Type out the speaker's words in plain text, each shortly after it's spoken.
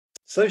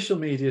Social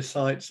media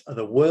sites are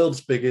the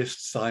world's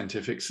biggest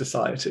scientific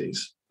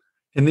societies.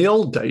 In the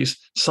old days,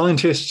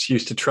 scientists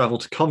used to travel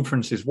to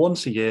conferences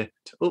once a year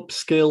to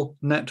upskill,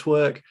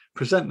 network,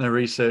 present their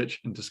research,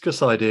 and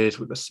discuss ideas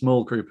with a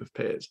small group of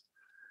peers.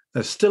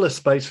 There's still a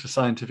space for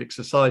scientific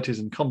societies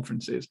and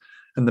conferences,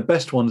 and the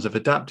best ones have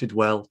adapted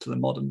well to the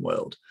modern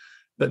world.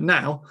 But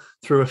now,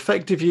 through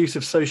effective use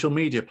of social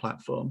media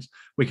platforms,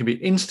 we can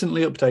be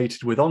instantly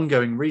updated with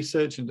ongoing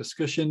research and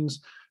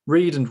discussions,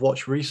 read and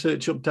watch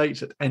research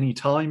updates at any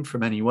time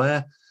from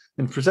anywhere,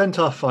 and present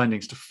our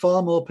findings to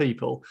far more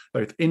people,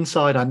 both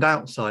inside and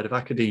outside of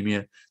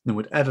academia, than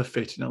would ever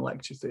fit in a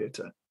lecture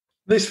theatre.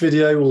 This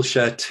video will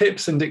share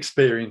tips and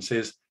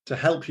experiences to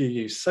help you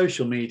use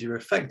social media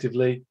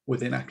effectively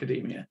within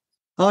academia.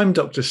 I'm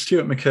Dr.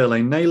 Stuart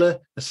McErlain-Naylor,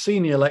 a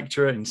senior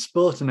lecturer in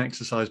sport and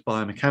exercise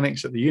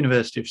biomechanics at the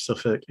University of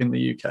Suffolk in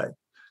the UK.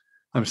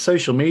 I'm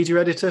social media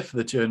editor for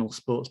the journal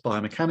Sports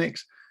Biomechanics,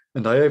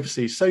 and I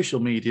oversee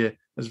social media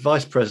as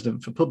Vice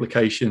President for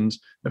Publications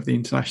of the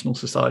International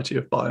Society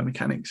of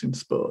Biomechanics in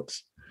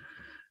Sports.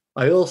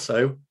 I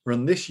also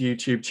run this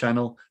YouTube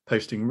channel,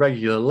 posting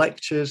regular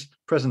lectures,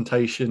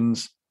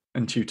 presentations,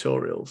 and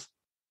tutorials.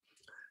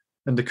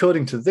 And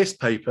according to this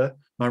paper,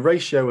 my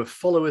ratio of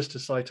followers to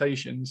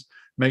citations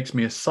makes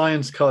me a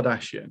science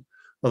Kardashian,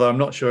 although I'm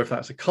not sure if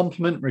that's a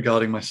compliment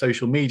regarding my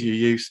social media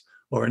use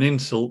or an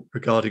insult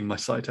regarding my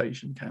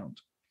citation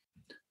count.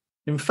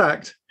 In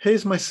fact,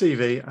 here's my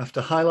CV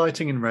after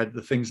highlighting in red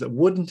the things that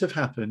wouldn't have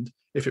happened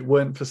if it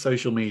weren't for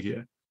social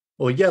media,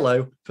 or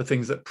yellow for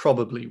things that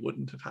probably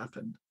wouldn't have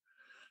happened.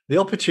 The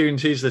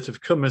opportunities that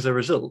have come as a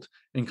result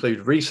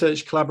include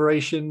research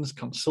collaborations,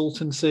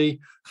 consultancy,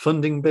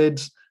 funding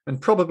bids, and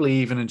probably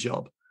even a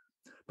job.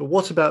 But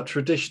what about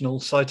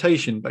traditional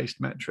citation-based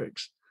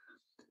metrics?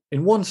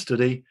 In one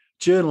study,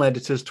 journal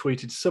editors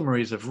tweeted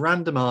summaries of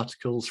random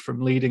articles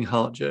from leading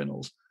heart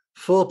journals,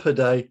 4 per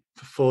day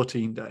for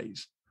 14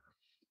 days.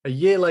 A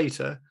year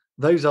later,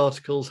 those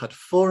articles had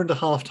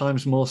 4.5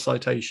 times more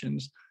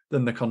citations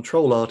than the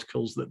control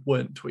articles that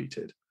weren't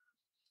tweeted.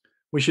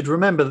 We should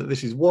remember that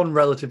this is one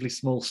relatively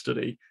small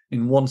study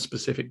in one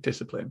specific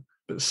discipline,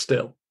 but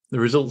still, the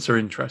results are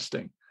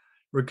interesting.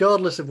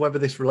 Regardless of whether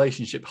this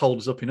relationship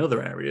holds up in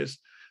other areas,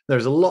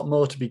 there's a lot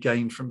more to be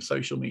gained from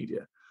social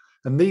media.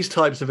 And these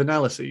types of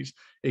analyses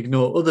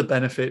ignore other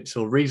benefits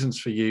or reasons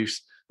for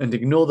use and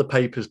ignore the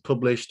papers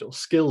published or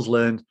skills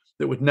learned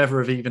that would never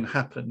have even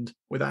happened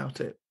without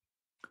it.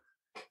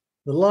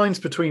 The lines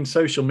between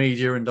social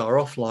media and our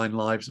offline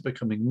lives are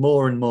becoming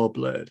more and more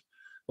blurred.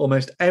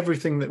 Almost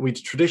everything that we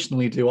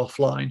traditionally do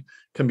offline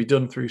can be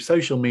done through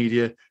social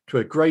media to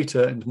a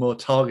greater and more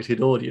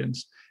targeted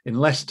audience in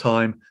less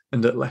time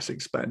and at less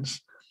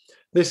expense.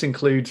 This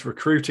includes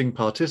recruiting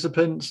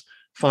participants,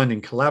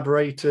 finding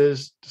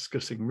collaborators,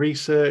 discussing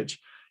research,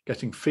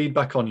 getting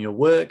feedback on your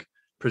work,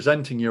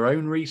 presenting your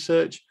own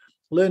research,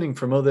 learning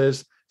from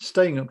others,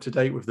 staying up to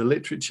date with the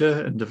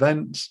literature and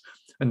events,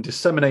 and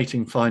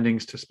disseminating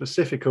findings to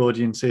specific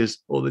audiences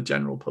or the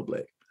general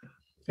public.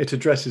 It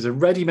addresses a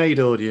ready-made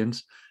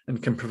audience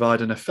and can provide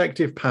an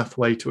effective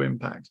pathway to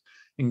impact,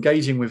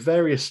 engaging with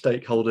various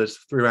stakeholders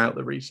throughout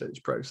the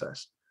research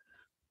process.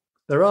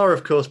 There are,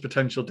 of course,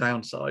 potential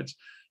downsides,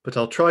 but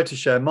I'll try to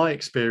share my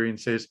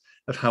experiences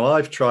of how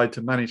I've tried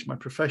to manage my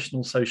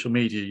professional social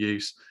media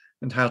use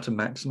and how to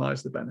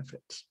maximize the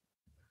benefits.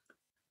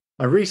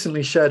 I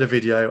recently shared a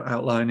video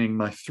outlining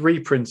my 3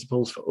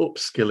 principles for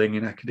upskilling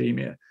in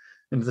academia,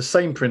 and the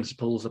same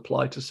principles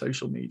apply to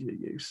social media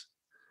use.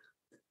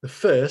 The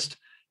first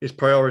is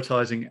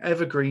prioritizing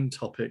evergreen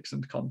topics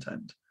and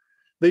content.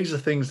 These are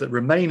things that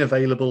remain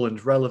available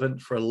and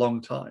relevant for a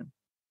long time.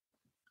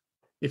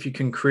 If you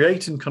can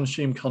create and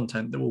consume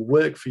content that will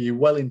work for you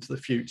well into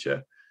the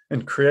future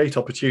and create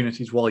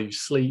opportunities while you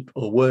sleep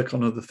or work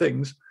on other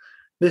things,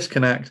 this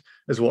can act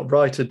as what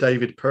writer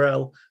David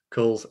Perell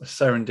calls a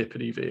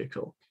serendipity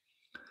vehicle.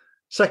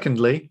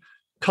 Secondly,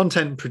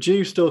 content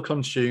produced or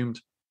consumed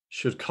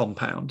should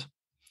compound.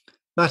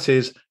 That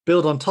is,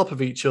 build on top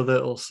of each other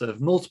or serve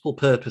multiple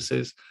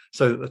purposes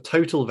so that the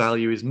total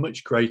value is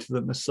much greater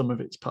than the sum of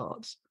its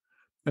parts.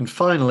 And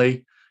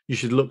finally, you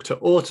should look to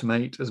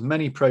automate as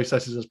many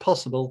processes as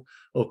possible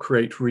or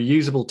create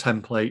reusable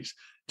templates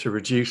to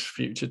reduce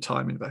future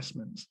time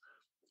investments.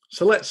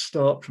 So let's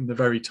start from the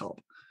very top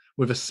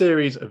with a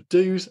series of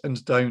do's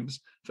and don'ts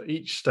for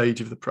each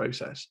stage of the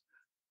process.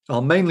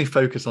 I'll mainly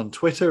focus on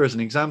Twitter as an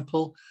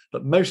example,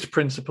 but most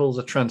principles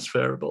are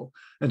transferable,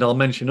 and I'll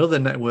mention other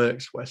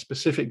networks where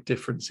specific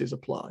differences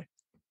apply.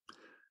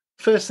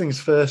 First things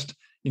first,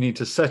 you need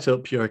to set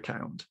up your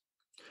account.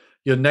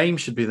 Your name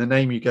should be the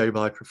name you go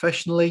by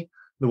professionally,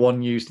 the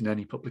one used in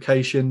any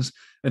publications,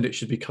 and it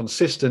should be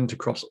consistent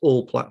across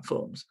all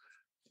platforms.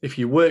 If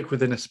you work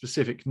within a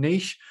specific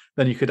niche,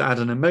 then you could add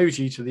an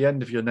emoji to the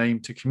end of your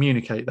name to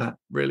communicate that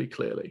really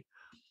clearly.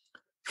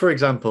 For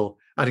example,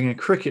 adding a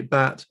cricket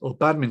bat or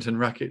badminton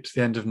racket to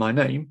the end of my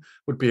name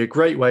would be a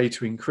great way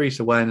to increase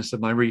awareness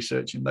of my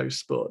research in those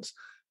sports.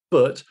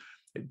 But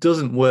it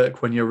doesn't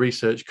work when your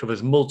research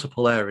covers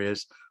multiple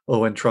areas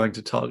or when trying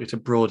to target a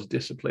broader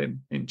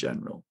discipline in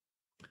general.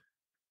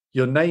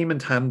 Your name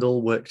and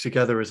handle work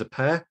together as a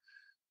pair,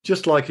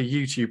 just like a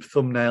YouTube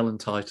thumbnail and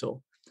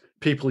title.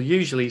 People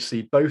usually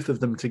see both of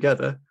them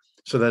together,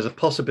 so there's a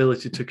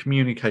possibility to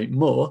communicate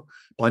more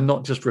by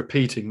not just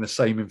repeating the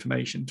same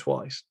information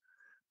twice.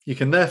 You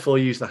can therefore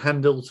use the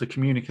handle to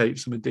communicate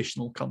some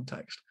additional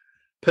context.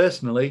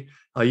 Personally,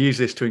 I use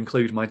this to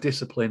include my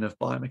discipline of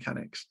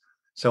biomechanics.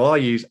 So I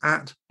use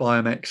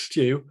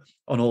 @biomechstu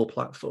on all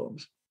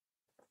platforms.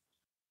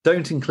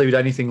 Don't include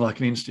anything like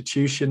an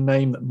institution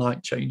name that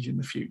might change in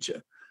the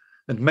future.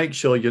 And make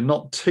sure you're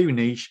not too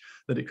niche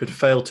that it could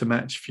fail to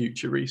match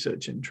future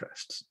research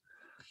interests.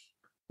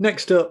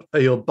 Next up are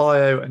your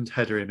bio and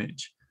header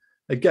image.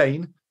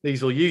 Again,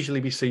 these will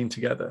usually be seen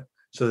together,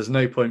 so there's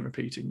no point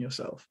repeating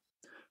yourself.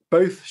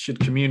 Both should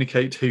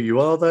communicate who you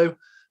are, though,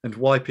 and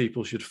why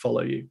people should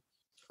follow you.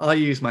 I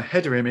use my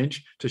header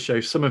image to show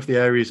some of the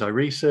areas I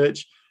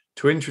research,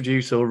 to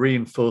introduce or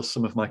reinforce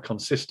some of my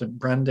consistent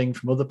branding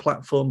from other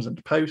platforms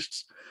and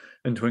posts,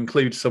 and to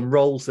include some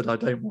roles that I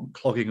don't want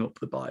clogging up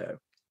the bio.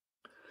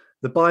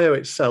 The bio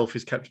itself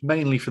is kept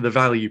mainly for the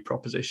value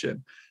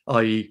proposition,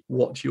 i.e.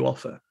 what you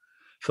offer.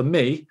 For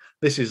me,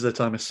 this is that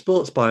I'm a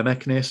sports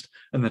biomechanist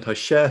and that I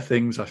share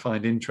things I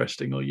find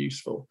interesting or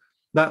useful.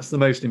 That's the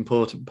most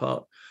important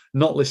part,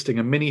 not listing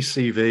a mini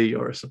CV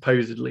or a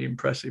supposedly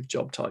impressive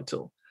job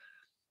title.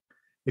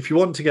 If you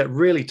want to get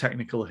really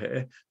technical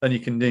here, then you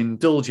can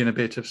indulge in a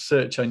bit of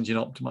search engine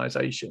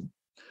optimization.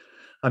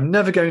 I'm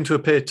never going to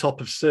appear top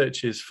of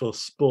searches for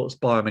sports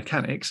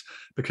biomechanics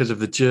because of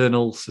the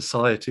journals,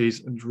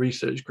 societies, and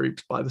research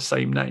groups by the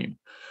same name.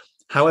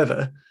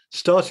 However,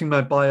 starting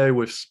my bio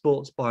with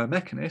sports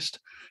biomechanist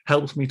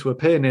helps me to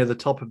appear near the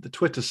top of the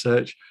Twitter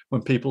search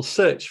when people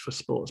search for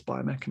sports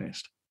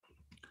biomechanist.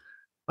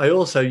 I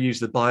also use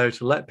the bio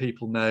to let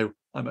people know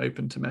I'm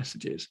open to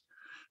messages.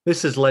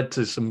 This has led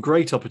to some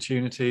great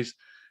opportunities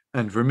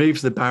and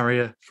removes the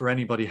barrier for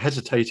anybody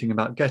hesitating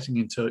about getting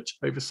in touch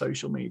over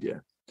social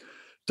media.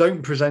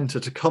 Don't present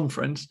at a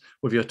conference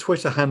with your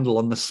Twitter handle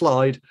on the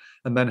slide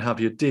and then have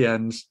your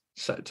DMs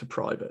set to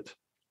private.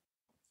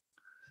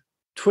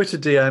 Twitter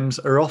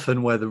DMs are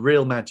often where the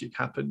real magic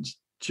happens,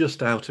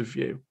 just out of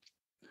view.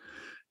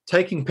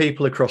 Taking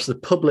people across the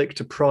public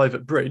to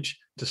private bridge,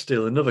 to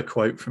steal another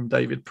quote from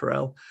David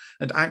Perel,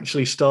 and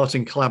actually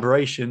starting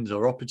collaborations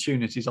or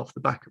opportunities off the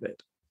back of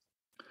it.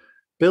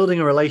 Building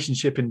a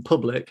relationship in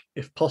public,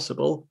 if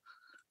possible,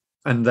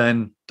 and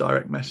then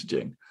direct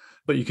messaging.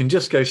 But you can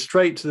just go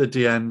straight to the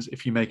DMs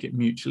if you make it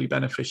mutually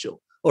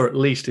beneficial, or at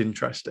least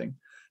interesting.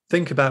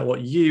 Think about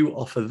what you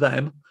offer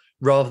them,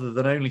 rather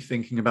than only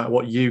thinking about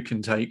what you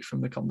can take from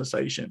the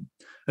conversation.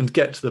 And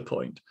get to the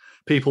point.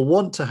 People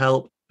want to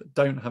help, but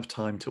don't have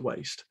time to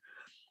waste.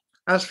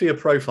 As for your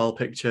profile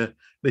picture,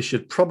 this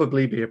should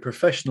probably be a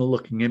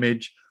professional-looking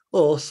image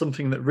or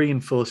something that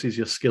reinforces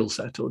your skill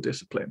set or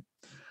discipline.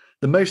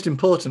 The most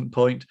important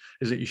point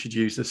is that you should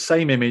use the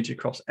same image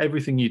across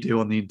everything you do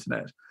on the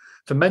internet.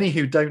 For many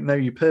who don't know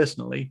you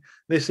personally,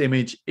 this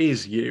image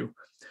is you.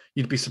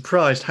 You'd be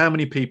surprised how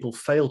many people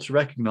fail to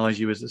recognize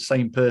you as the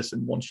same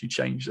person once you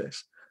change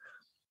this.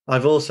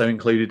 I've also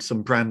included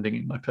some branding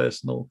in my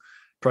personal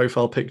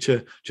profile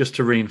picture just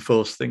to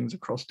reinforce things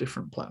across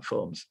different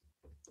platforms.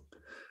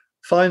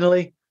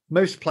 Finally,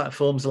 most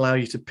platforms allow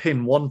you to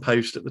pin one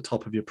post at the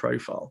top of your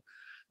profile.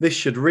 This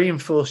should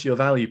reinforce your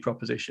value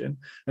proposition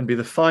and be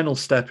the final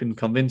step in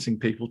convincing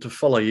people to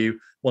follow you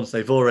once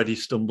they've already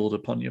stumbled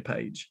upon your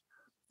page.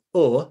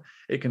 Or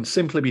it can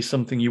simply be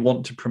something you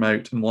want to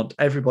promote and want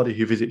everybody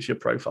who visits your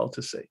profile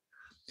to see.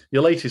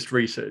 Your latest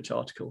research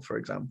article, for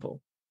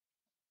example.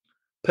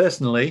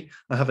 Personally,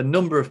 I have a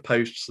number of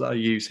posts that I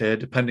use here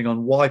depending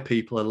on why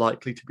people are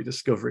likely to be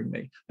discovering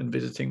me and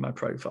visiting my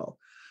profile.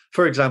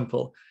 For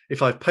example,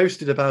 if I've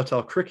posted about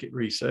our cricket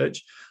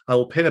research, I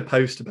will pin a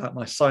post about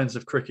my Science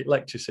of Cricket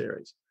lecture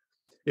series.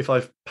 If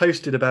I've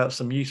posted about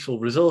some useful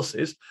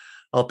resources,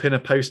 I'll pin a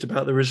post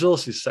about the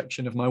resources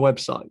section of my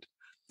website.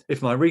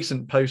 If my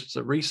recent posts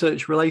are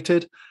research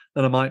related,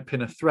 then I might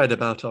pin a thread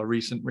about our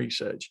recent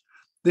research.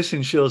 This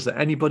ensures that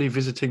anybody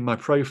visiting my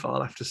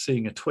profile after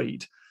seeing a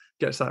tweet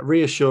gets that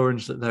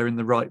reassurance that they're in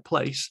the right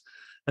place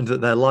and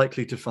that they're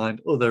likely to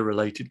find other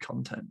related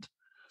content.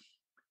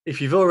 If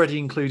you've already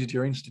included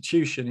your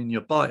institution in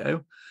your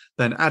bio,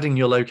 then adding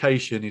your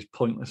location is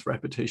pointless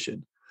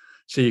repetition.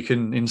 So you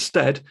can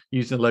instead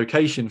use the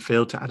location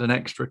field to add an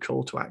extra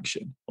call to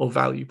action or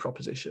value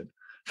proposition.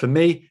 For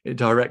me, it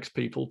directs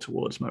people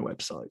towards my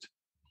website.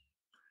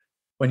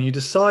 When you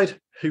decide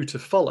who to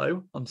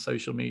follow on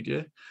social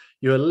media,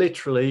 you are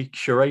literally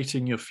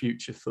curating your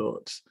future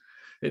thoughts.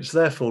 It's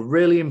therefore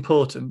really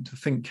important to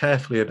think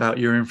carefully about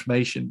your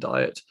information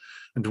diet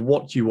and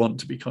what you want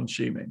to be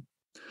consuming.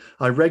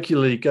 I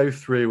regularly go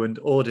through and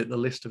audit the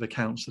list of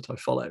accounts that I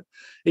follow.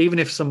 Even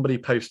if somebody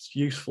posts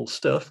useful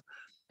stuff,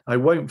 I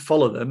won't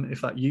follow them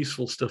if that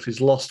useful stuff is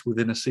lost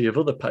within a sea of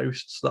other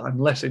posts that I'm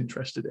less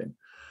interested in.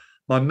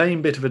 My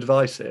main bit of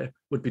advice here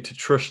would be to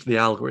trust the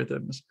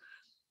algorithms.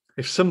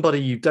 If somebody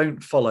you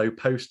don't follow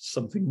posts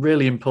something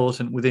really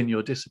important within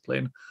your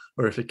discipline,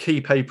 or if a key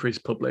paper is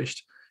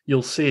published,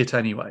 you'll see it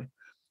anyway.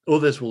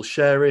 Others will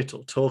share it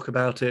or talk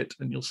about it,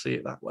 and you'll see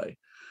it that way,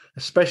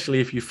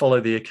 especially if you follow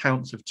the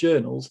accounts of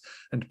journals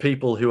and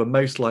people who are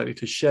most likely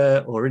to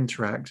share or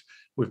interact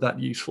with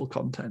that useful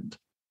content.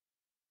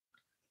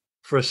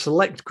 For a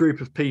select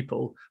group of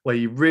people where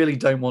you really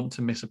don't want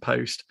to miss a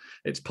post,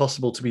 it's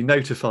possible to be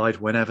notified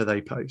whenever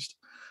they post.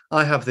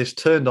 I have this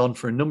turned on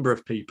for a number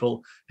of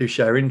people who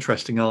share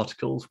interesting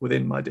articles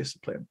within my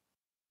discipline.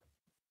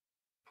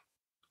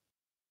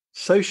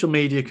 Social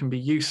media can be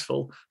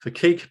useful for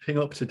keeping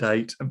up to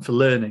date and for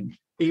learning,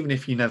 even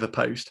if you never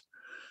post.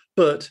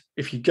 But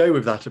if you go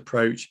with that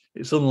approach,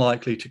 it's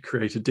unlikely to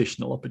create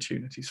additional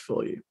opportunities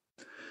for you.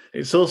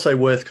 It's also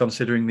worth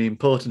considering the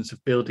importance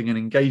of building an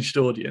engaged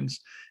audience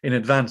in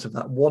advance of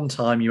that one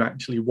time you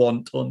actually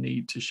want or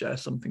need to share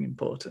something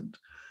important.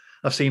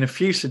 I've seen a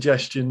few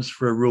suggestions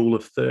for a rule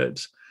of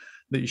thirds,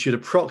 that you should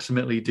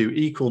approximately do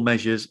equal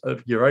measures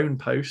of your own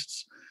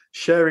posts,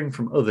 sharing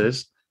from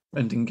others,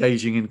 and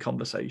engaging in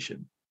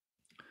conversation.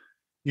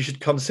 You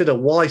should consider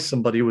why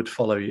somebody would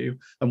follow you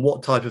and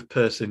what type of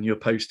person you're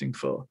posting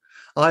for.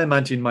 I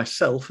imagine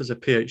myself as a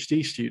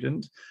PhD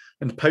student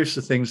and post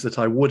the things that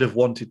I would have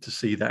wanted to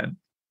see then.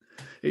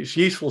 It's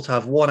useful to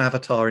have one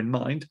avatar in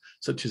mind,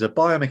 such as a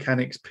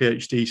biomechanics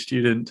PhD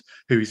student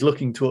who is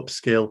looking to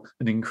upskill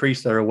and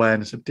increase their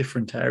awareness of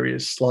different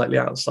areas slightly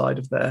outside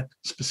of their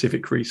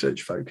specific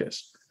research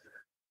focus.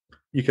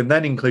 You can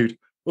then include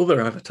other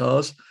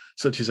avatars,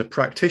 such as a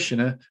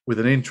practitioner with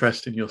an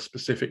interest in your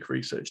specific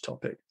research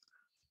topic.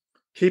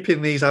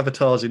 Keeping these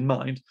avatars in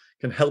mind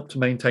can help to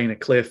maintain a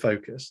clear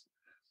focus.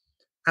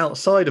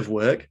 Outside of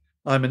work,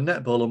 I'm a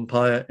netball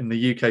umpire in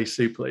the UK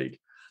Super League.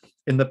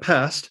 In the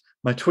past,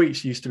 my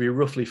tweets used to be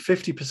roughly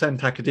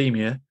 50%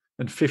 academia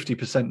and 50%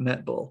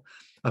 netball.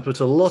 I put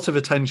a lot of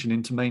attention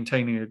into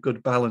maintaining a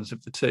good balance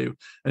of the two,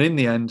 and in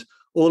the end,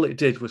 all it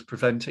did was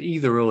prevent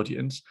either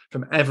audience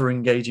from ever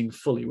engaging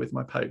fully with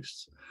my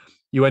posts.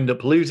 You end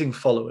up losing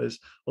followers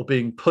or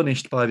being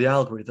punished by the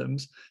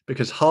algorithms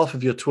because half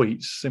of your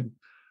tweets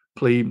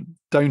simply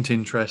don't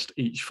interest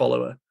each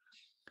follower.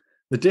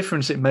 The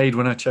difference it made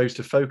when I chose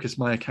to focus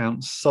my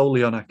accounts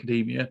solely on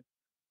academia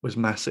was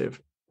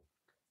massive.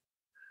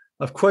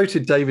 I've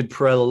quoted David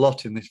Perel a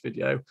lot in this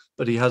video,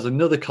 but he has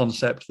another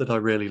concept that I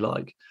really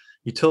like.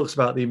 He talks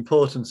about the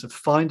importance of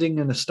finding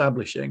and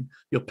establishing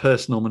your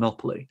personal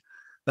monopoly.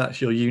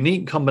 That's your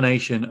unique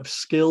combination of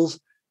skills,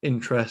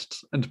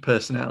 interests, and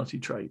personality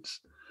traits.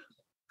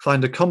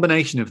 Find a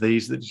combination of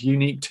these that's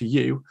unique to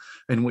you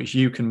and which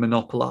you can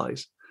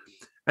monopolize.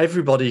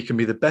 Everybody can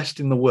be the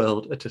best in the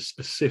world at a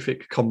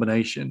specific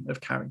combination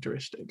of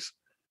characteristics.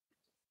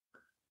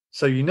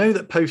 So you know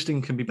that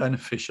posting can be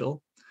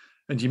beneficial,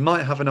 and you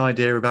might have an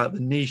idea about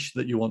the niche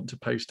that you want to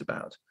post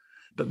about.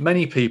 But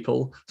many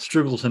people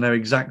struggle to know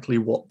exactly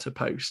what to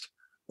post,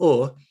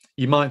 or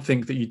you might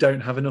think that you don't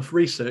have enough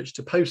research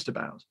to post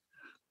about.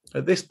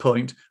 At this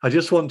point, I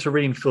just want to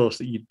reinforce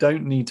that you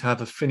don't need to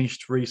have a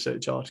finished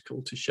research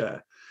article to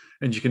share,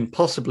 and you can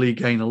possibly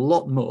gain a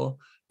lot more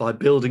by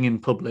building in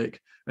public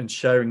and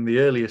sharing the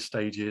earlier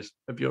stages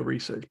of your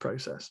research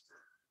process.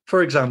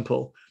 For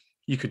example,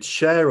 you could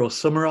share or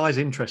summarize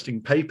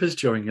interesting papers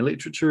during a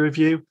literature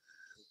review.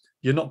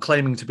 You're not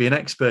claiming to be an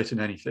expert in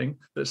anything,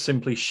 but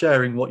simply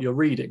sharing what you're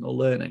reading or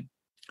learning.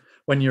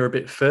 When you're a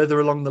bit further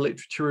along the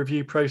literature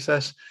review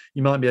process,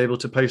 you might be able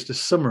to post a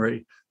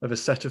summary of a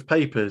set of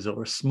papers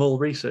or a small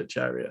research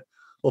area,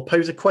 or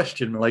pose a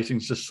question relating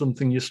to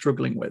something you're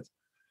struggling with.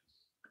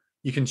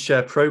 You can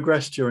share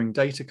progress during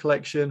data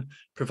collection,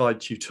 provide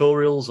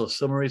tutorials or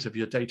summaries of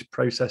your data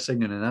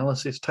processing and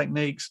analysis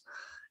techniques.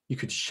 You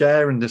could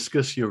share and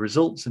discuss your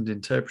results and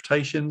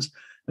interpretations,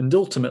 and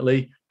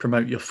ultimately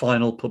promote your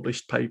final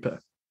published paper.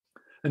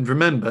 And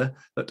remember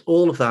that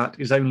all of that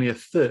is only a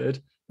third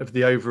of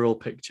the overall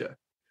picture,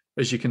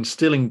 as you can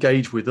still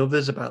engage with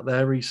others about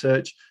their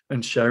research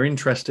and share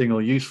interesting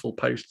or useful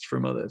posts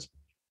from others.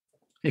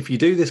 If you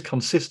do this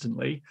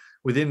consistently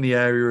within the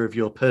area of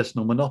your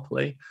personal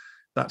monopoly,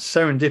 that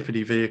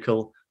serendipity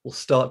vehicle will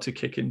start to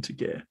kick into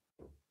gear.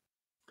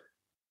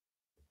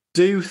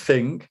 Do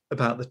think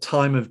about the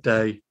time of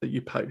day that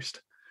you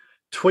post.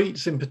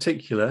 Tweets in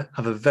particular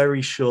have a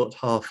very short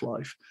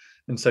half-life,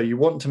 and so you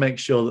want to make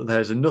sure that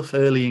there's enough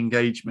early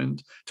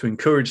engagement to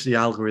encourage the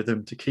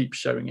algorithm to keep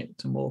showing it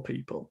to more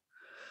people.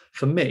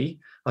 For me,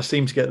 I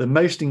seem to get the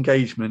most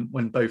engagement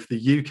when both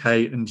the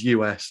UK and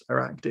US are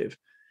active,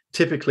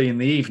 typically in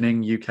the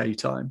evening UK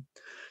time.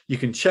 You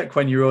can check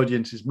when your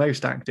audience is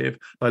most active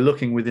by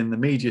looking within the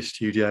Media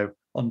Studio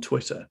on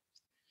Twitter.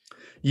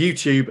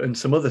 YouTube and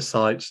some other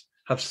sites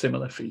have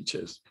similar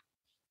features.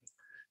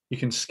 You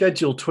can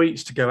schedule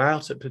tweets to go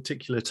out at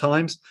particular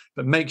times,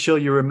 but make sure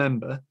you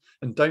remember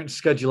and don't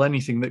schedule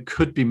anything that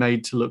could be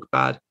made to look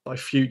bad by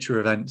future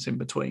events in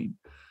between.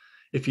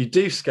 If you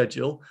do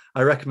schedule,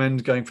 I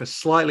recommend going for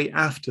slightly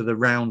after the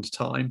round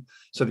time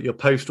so that your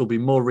post will be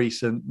more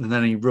recent than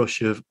any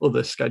rush of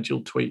other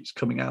scheduled tweets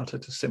coming out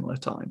at a similar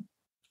time.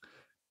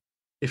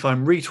 If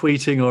I'm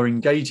retweeting or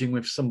engaging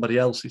with somebody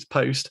else's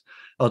post,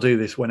 I'll do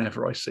this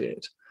whenever I see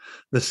it.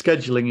 The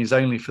scheduling is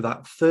only for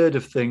that third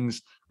of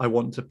things I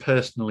want to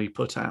personally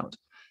put out.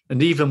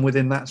 And even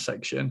within that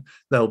section,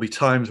 there'll be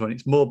times when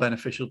it's more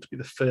beneficial to be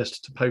the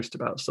first to post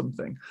about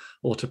something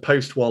or to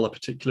post while a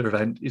particular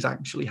event is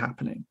actually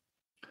happening.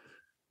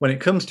 When it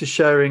comes to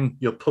sharing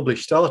your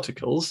published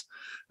articles,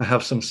 I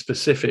have some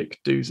specific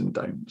do's and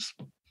don'ts.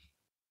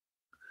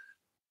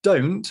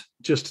 Don't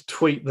just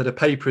tweet that a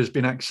paper has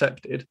been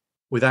accepted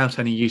without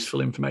any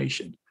useful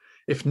information.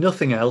 If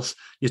nothing else,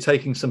 you're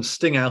taking some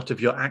sting out of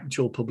your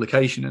actual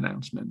publication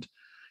announcement.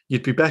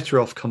 You'd be better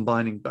off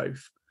combining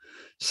both.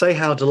 Say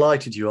how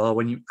delighted you are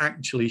when you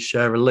actually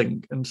share a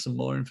link and some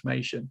more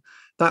information.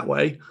 That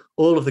way,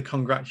 all of the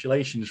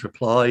congratulations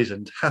replies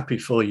and happy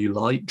for you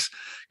likes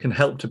can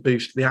help to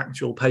boost the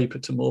actual paper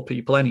to more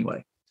people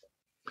anyway.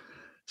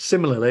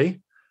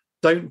 Similarly,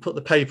 don't put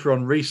the paper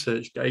on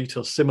ResearchGate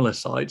or similar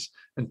sites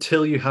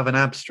until you have an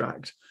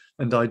abstract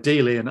and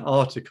ideally an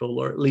article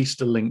or at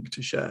least a link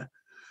to share.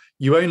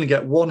 You only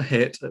get one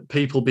hit at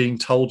people being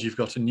told you've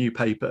got a new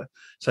paper,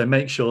 so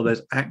make sure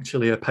there's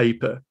actually a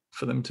paper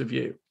for them to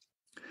view.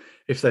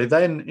 If they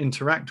then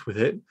interact with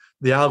it,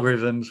 the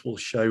algorithms will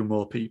show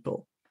more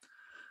people.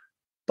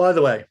 By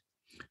the way,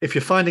 if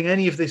you're finding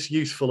any of this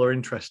useful or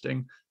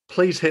interesting,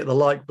 please hit the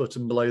like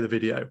button below the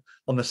video.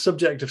 On the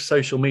subject of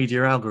social media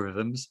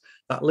algorithms,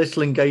 that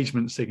little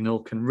engagement signal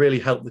can really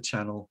help the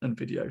channel and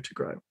video to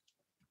grow.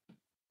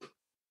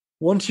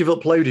 Once you've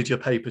uploaded your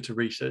paper to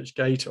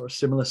ResearchGate or a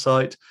similar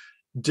site,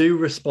 do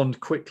respond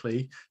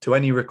quickly to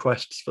any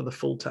requests for the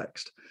full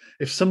text.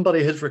 If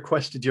somebody has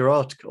requested your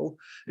article,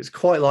 it's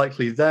quite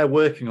likely they're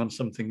working on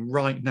something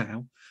right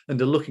now and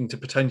are looking to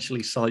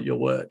potentially cite your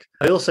work.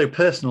 I also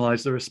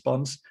personalize the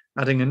response,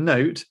 adding a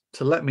note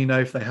to let me know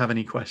if they have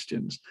any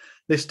questions.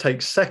 This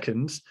takes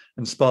seconds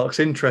and sparks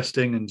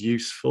interesting and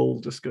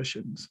useful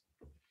discussions.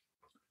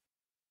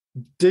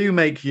 Do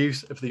make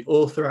use of the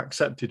author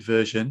accepted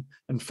version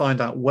and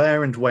find out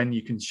where and when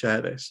you can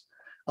share this.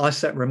 I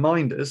set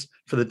reminders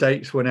for the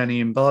dates when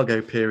any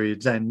embargo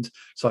periods end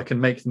so I can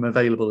make them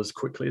available as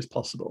quickly as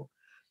possible.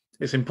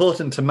 It's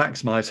important to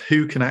maximize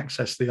who can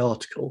access the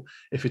article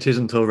if it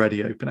isn't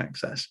already open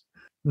access.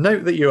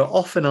 Note that you are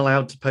often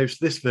allowed to post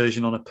this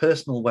version on a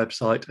personal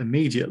website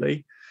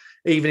immediately,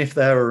 even if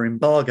there are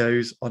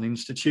embargoes on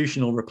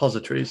institutional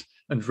repositories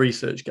and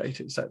ResearchGate,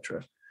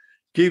 etc.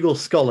 Google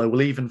Scholar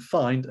will even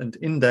find and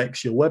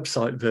index your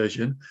website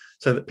version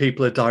so that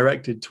people are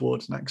directed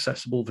towards an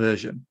accessible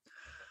version.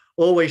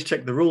 Always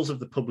check the rules of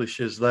the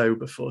publishers, though,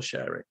 before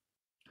sharing.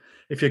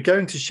 If you're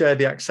going to share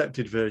the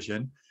accepted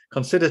version,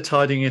 consider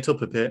tidying it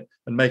up a bit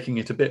and making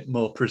it a bit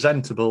more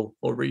presentable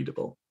or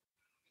readable.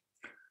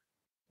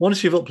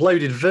 Once you've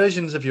uploaded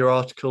versions of your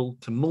article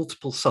to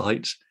multiple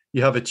sites,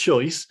 you have a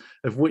choice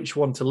of which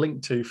one to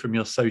link to from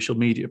your social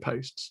media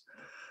posts.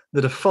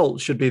 The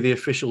default should be the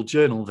official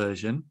journal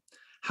version.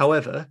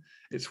 However,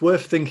 it's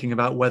worth thinking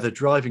about whether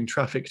driving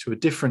traffic to a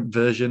different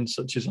version,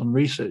 such as on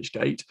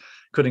ResearchGate,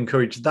 could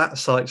encourage that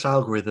site's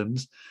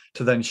algorithms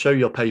to then show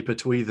your paper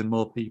to even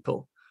more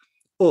people.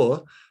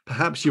 Or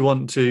perhaps you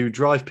want to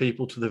drive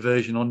people to the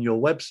version on your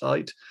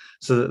website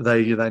so that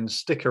they then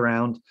stick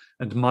around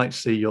and might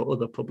see your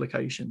other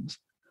publications.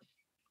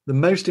 The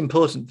most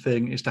important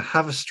thing is to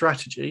have a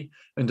strategy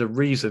and a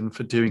reason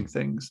for doing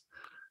things.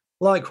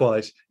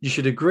 Likewise, you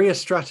should agree a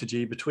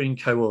strategy between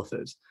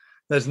co-authors.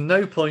 There's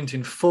no point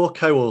in 4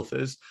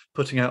 co-authors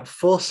putting out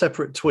 4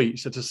 separate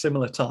tweets at a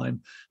similar time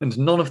and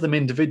none of them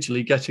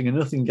individually getting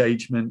enough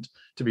engagement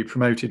to be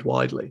promoted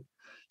widely.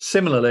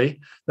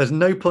 Similarly, there's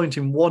no point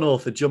in one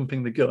author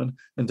jumping the gun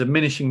and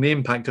diminishing the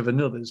impact of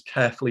another's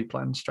carefully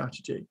planned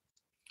strategy.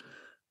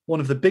 One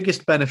of the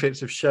biggest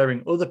benefits of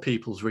sharing other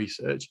people's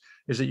research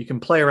is that you can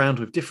play around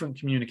with different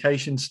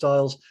communication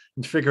styles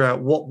and figure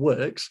out what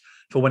works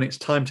for when it's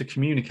time to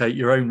communicate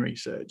your own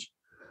research.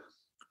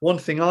 One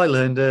thing I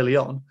learned early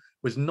on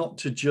was not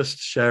to just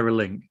share a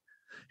link.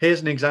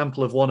 Here's an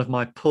example of one of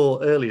my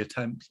poor early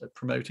attempts at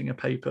promoting a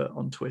paper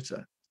on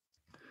Twitter.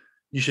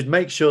 You should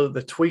make sure that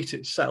the tweet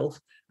itself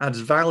adds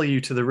value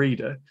to the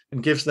reader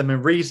and gives them a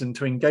reason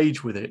to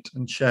engage with it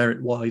and share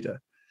it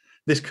wider.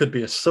 This could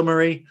be a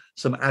summary,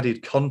 some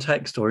added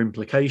context or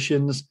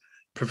implications,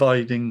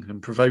 providing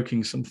and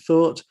provoking some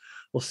thought,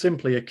 or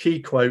simply a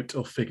key quote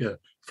or figure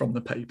from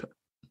the paper.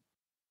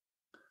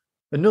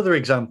 Another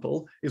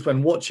example is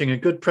when watching a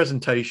good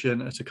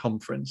presentation at a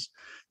conference.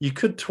 You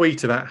could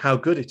tweet about how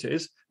good it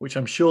is, which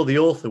I'm sure the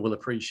author will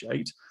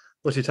appreciate,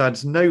 but it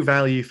adds no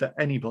value for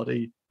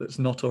anybody that's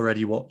not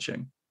already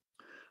watching.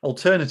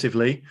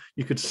 Alternatively,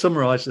 you could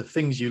summarize the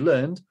things you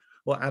learned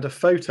or add a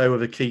photo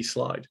of a key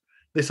slide.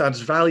 This adds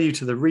value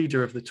to the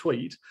reader of the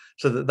tweet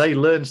so that they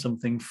learn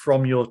something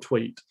from your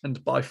tweet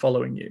and by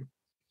following you.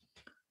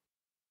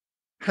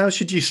 How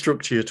should you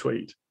structure your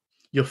tweet?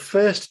 Your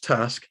first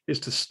task is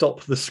to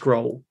stop the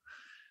scroll.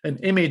 An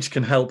image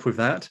can help with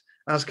that,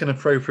 as can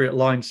appropriate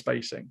line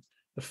spacing.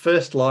 The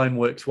first line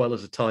works well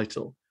as a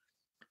title.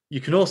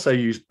 You can also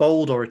use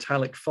bold or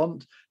italic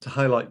font to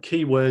highlight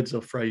keywords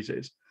or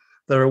phrases.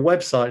 There are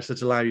websites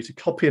that allow you to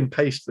copy and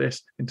paste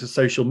this into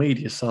social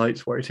media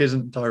sites where it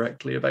isn't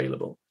directly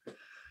available.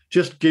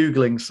 Just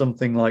Googling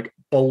something like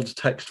bold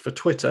text for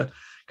Twitter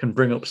can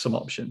bring up some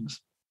options.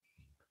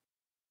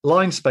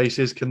 Line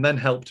spaces can then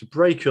help to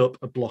break up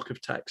a block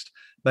of text,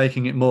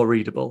 making it more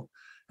readable.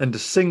 And a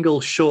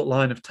single short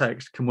line of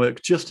text can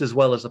work just as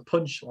well as a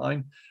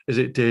punchline as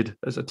it did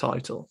as a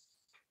title.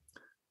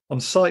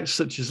 On sites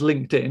such as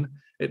LinkedIn,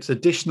 it's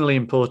additionally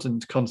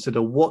important to consider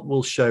what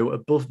will show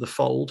above the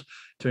fold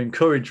to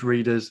encourage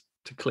readers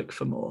to click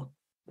for more.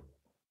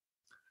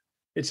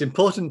 It's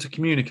important to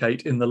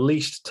communicate in the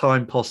least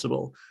time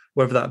possible,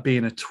 whether that be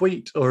in a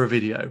tweet or a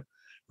video.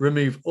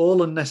 Remove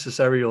all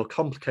unnecessary or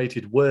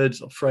complicated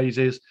words or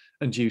phrases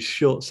and use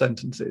short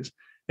sentences.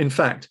 In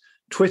fact,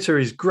 Twitter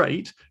is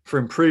great for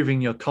improving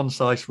your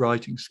concise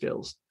writing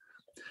skills.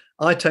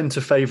 I tend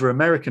to favour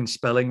American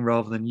spelling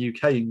rather than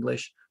UK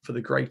English for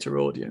the greater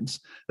audience,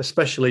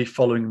 especially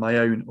following my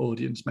own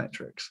audience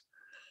metrics.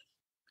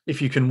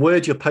 If you can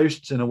word your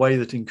posts in a way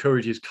that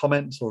encourages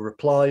comments or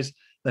replies,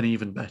 then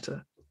even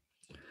better.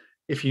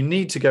 If you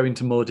need to go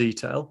into more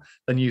detail,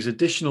 then use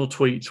additional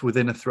tweets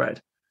within a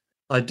thread.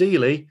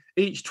 Ideally,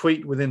 each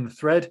tweet within the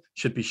thread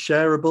should be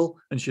shareable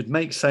and should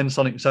make sense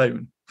on its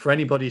own for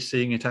anybody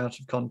seeing it out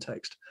of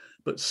context,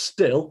 but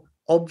still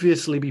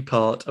obviously be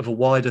part of a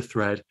wider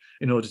thread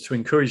in order to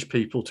encourage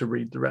people to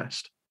read the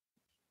rest.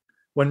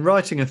 When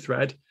writing a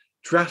thread,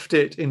 draft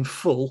it in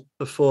full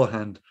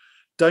beforehand.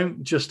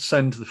 Don't just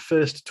send the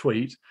first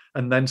tweet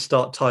and then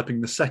start typing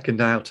the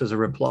second out as a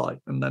reply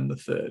and then the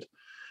third.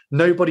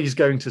 Nobody's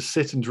going to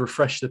sit and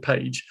refresh the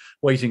page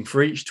waiting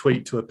for each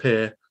tweet to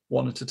appear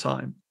one at a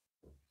time.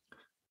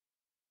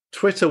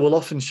 Twitter will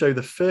often show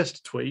the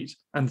first tweet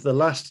and the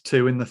last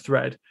two in the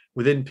thread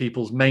within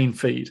people's main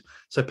feed,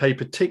 so pay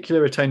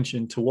particular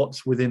attention to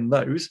what's within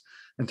those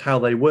and how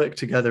they work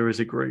together as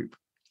a group.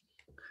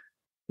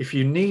 If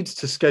you need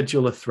to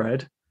schedule a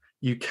thread,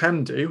 you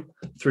can do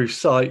through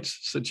sites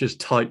such as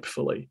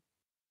Typefully.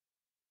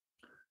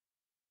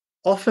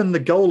 Often the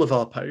goal of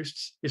our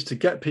posts is to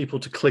get people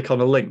to click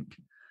on a link.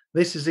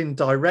 This is in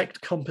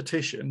direct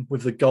competition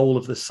with the goal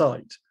of the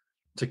site,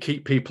 to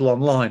keep people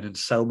online and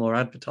sell more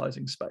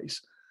advertising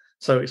space.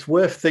 So it's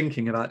worth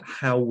thinking about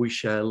how we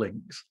share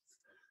links.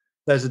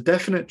 There's a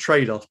definite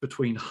trade-off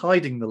between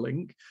hiding the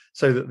link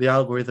so that the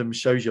algorithm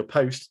shows your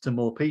post to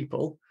more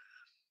people,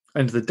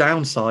 and the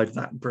downside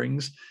that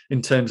brings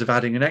in terms of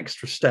adding an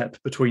extra step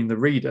between the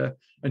reader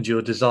and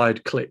your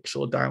desired clicks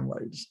or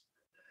downloads.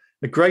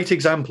 A great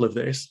example of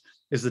this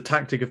is the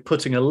tactic of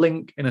putting a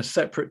link in a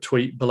separate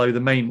tweet below the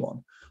main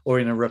one, or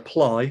in a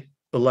reply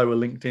below a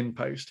LinkedIn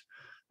post.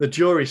 The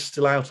jury's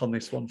still out on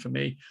this one for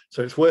me,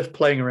 so it's worth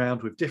playing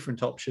around with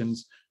different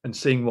options and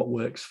seeing what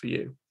works for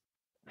you.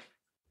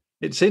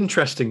 It's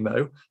interesting,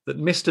 though, that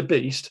Mr.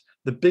 Beast,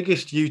 the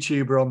biggest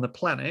YouTuber on the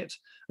planet,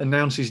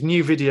 announces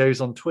new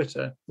videos on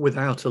Twitter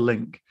without a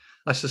link.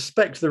 I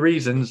suspect the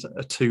reasons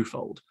are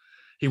twofold.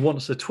 He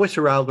wants the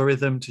Twitter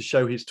algorithm to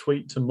show his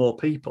tweet to more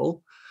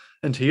people,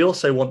 and he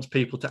also wants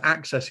people to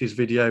access his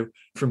video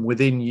from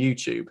within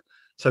YouTube,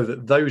 so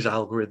that those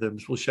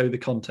algorithms will show the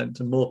content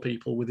to more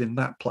people within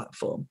that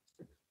platform.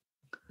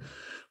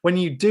 When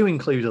you do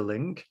include a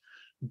link,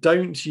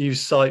 don't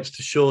use sites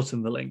to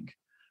shorten the link,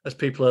 as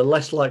people are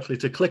less likely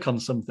to click on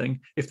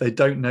something if they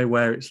don't know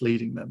where it's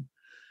leading them.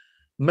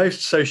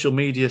 Most social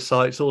media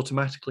sites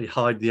automatically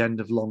hide the end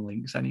of long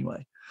links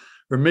anyway.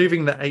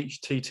 Removing the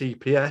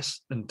HTTPS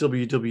and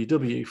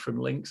www from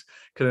links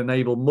can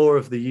enable more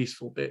of the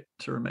useful bit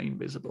to remain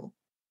visible.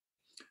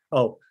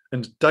 Oh,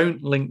 and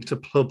don't link to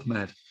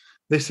PubMed.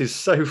 This is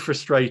so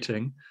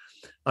frustrating.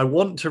 I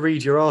want to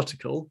read your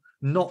article,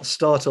 not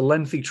start a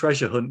lengthy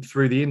treasure hunt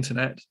through the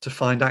internet to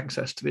find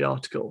access to the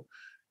article.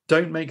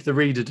 Don't make the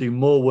reader do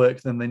more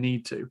work than they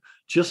need to.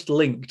 Just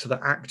link to the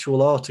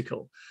actual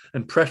article,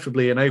 and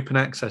preferably an open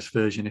access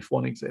version if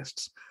one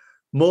exists.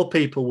 More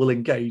people will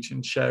engage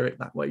and share it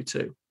that way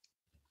too.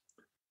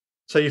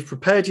 So you've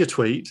prepared your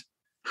tweet.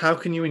 How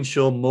can you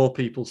ensure more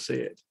people see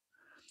it?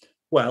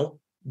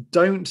 Well,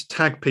 don't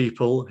tag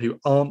people who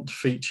aren't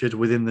featured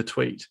within the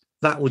tweet.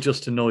 That will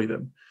just annoy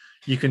them.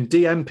 You can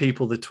DM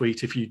people the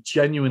tweet if you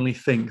genuinely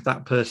think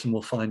that person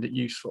will find it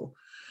useful.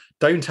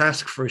 Don't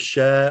ask for a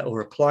share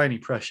or apply any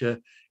pressure.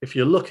 If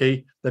you're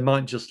lucky, they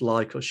might just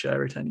like or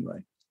share it anyway.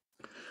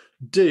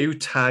 Do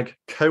tag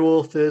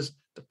co-authors,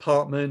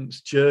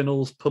 departments,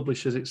 journals,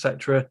 publishers,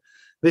 etc.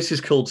 This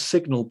is called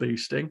signal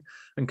boosting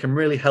and can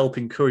really help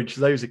encourage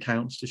those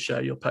accounts to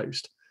share your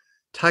post.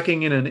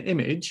 Tagging in an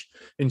image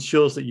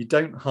ensures that you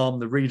don't harm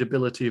the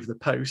readability of the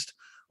post,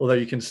 although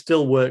you can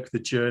still work the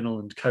journal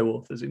and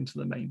co-authors into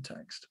the main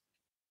text.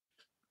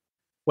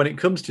 When it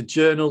comes to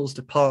journals,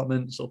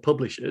 departments, or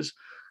publishers,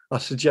 I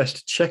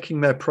suggest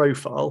checking their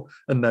profile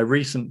and their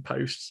recent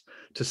posts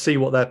to see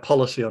what their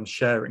policy on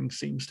sharing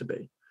seems to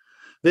be.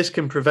 This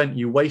can prevent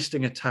you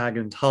wasting a tag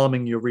and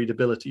harming your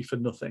readability for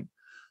nothing.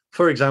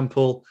 For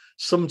example,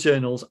 some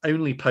journals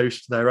only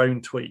post their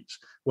own tweets,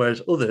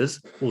 whereas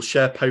others will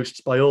share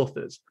posts by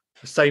authors.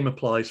 The same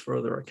applies for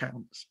other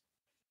accounts.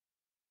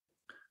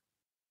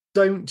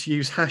 Don't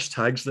use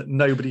hashtags that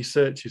nobody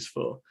searches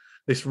for.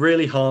 This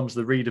really harms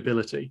the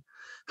readability.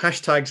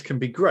 Hashtags can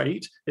be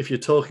great if you're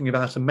talking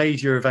about a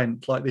major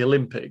event like the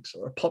Olympics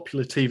or a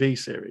popular TV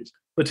series.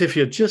 But if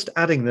you're just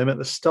adding them at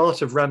the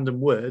start of random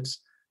words,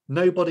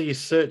 nobody is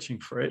searching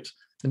for it.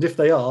 And if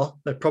they are,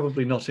 they're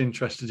probably not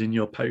interested in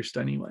your post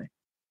anyway.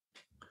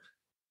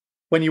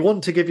 When you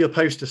want to give your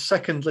post a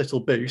second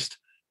little boost,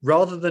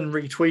 rather than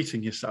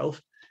retweeting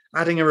yourself,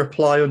 adding a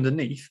reply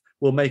underneath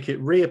will make it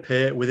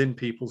reappear within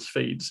people's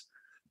feeds.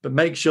 But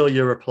make sure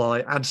your reply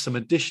adds some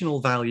additional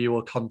value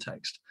or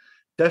context.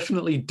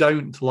 Definitely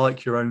don't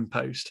like your own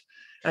post.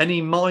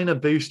 Any minor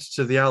boost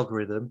to the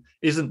algorithm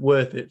isn't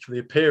worth it for the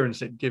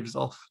appearance it gives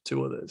off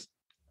to others.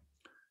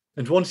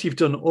 And once you've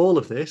done all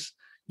of this,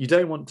 you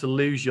don't want to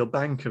lose your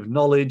bank of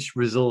knowledge,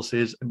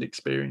 resources, and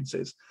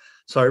experiences.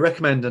 So I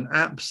recommend an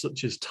app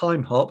such as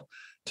TimeHop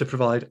to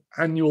provide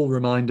annual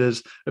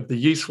reminders of the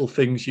useful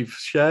things you've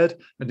shared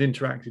and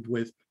interacted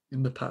with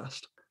in the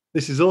past.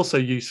 This is also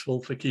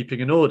useful for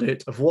keeping an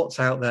audit of what's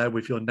out there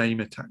with your name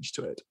attached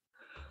to it.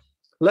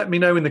 Let me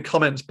know in the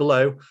comments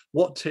below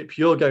what tip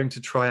you're going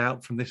to try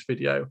out from this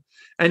video,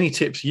 any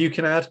tips you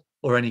can add,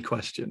 or any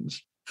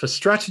questions. For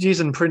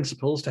strategies and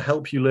principles to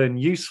help you learn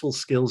useful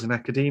skills in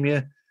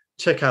academia,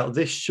 check out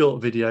this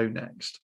short video next.